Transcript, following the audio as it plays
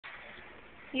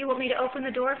You want me to open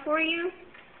the door for you?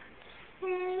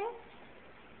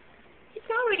 It's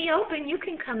already open. You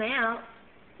can come out.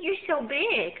 You're so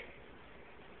big.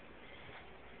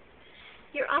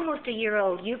 You're almost a year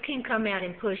old. You can come out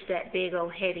and push that big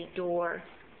old heavy door.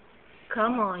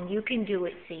 Come on, you can do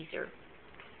it, Caesar.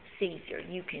 Caesar,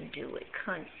 you can do it.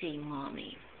 Come see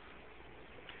Mommy.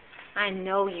 I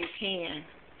know you can.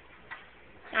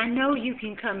 I know you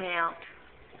can come out.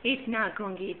 It's not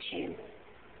going to get you.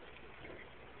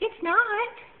 It's not.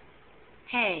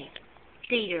 Hey,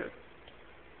 Cedar.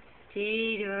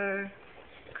 Cedar.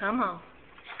 Come on.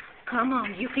 Come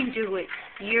on, you can do it.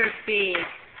 You're big.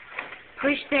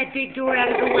 Push that big door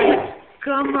out of the way.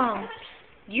 Come on.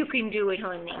 You can do it,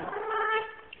 honey.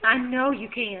 I know you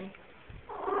can.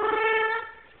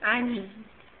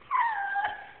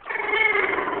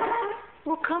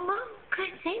 Well, come on. Come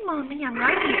say, Mommy, I'm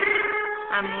right here.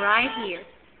 I'm right here.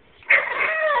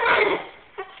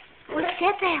 Well,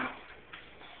 step out.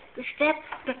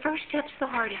 The first step's the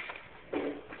hardest.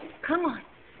 Come on.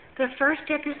 The first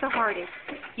step is the hardest.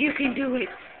 You can do it.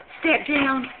 Step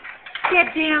down.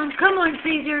 Step down. Come on,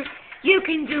 Caesar. You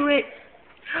can do it.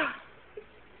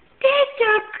 That's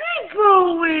a good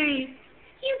boy.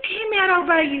 You came out all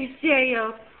by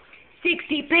yourself.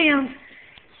 60 pounds.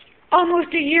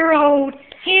 Almost a year old.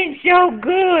 And so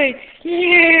good.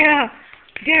 Yeah.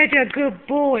 That's a good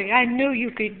boy. I knew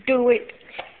you could do it.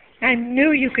 I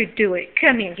knew you could do it.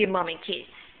 Come here and give Mommy a kiss.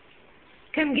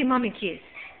 Come give Mommy a kiss.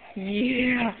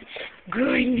 Yeah.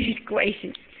 Goodness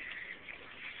gracious.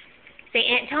 Say,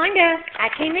 Aunt Tonda, I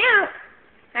came out.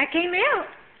 I came out.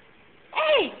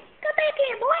 Hey, come back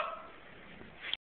here, boy.